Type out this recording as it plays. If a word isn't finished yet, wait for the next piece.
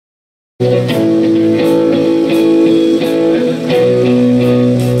Here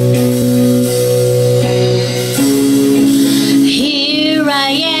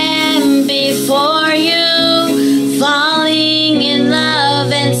I am before you, falling in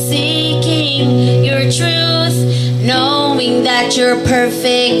love and seeking your truth, knowing that your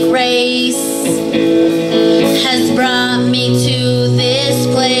perfect grace has brought me to this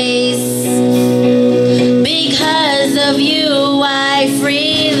place. Because of you, I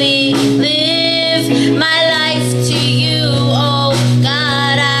freely live my life to you, oh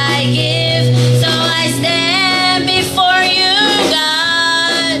God, I give. So I stand before you,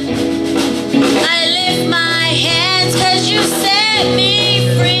 God. I lift my hands 'cause you set me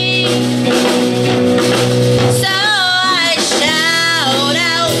free. So I shout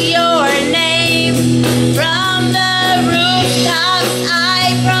out your name from the rooftops.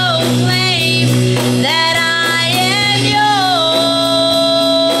 I proclaim that I am yours.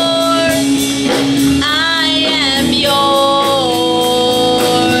 I am yours.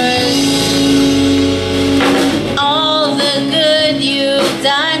 All the good you've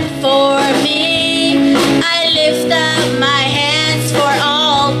done for me, I lift up my hands for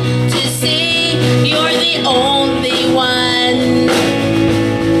all to see. You're the only one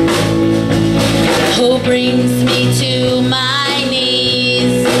who brings me to my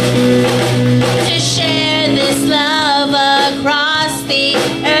knees to share this love across the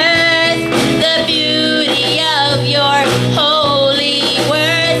earth, the beauty of your holy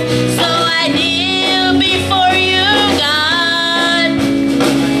word. So I kneel before you, God.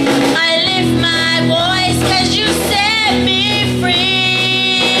 I lift my voice 'cause you set me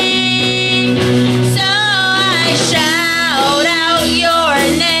free. So I shout out your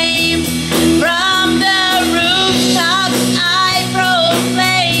name from the rooftops. I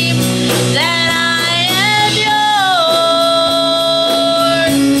proclaim that I am yours.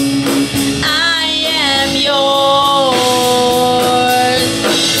 I am yours.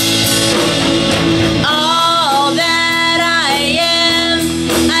 All that I am,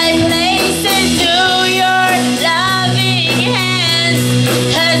 I place into your loving hands,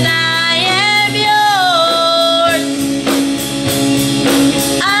 'cause I am yours.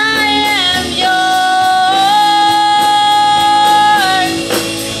 I am yours.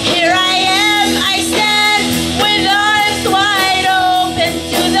 Here I am, I stand with arms wide open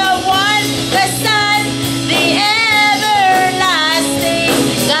to the one, the Son, the everlasting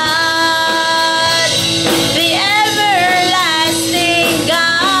God. The everlasting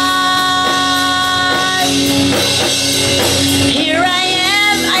God. Here I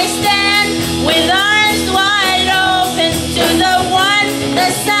am, I stand with arms wide open to the one, the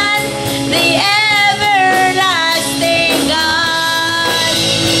Son, the everlasting God.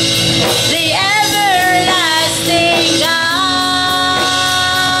 The everlasting God.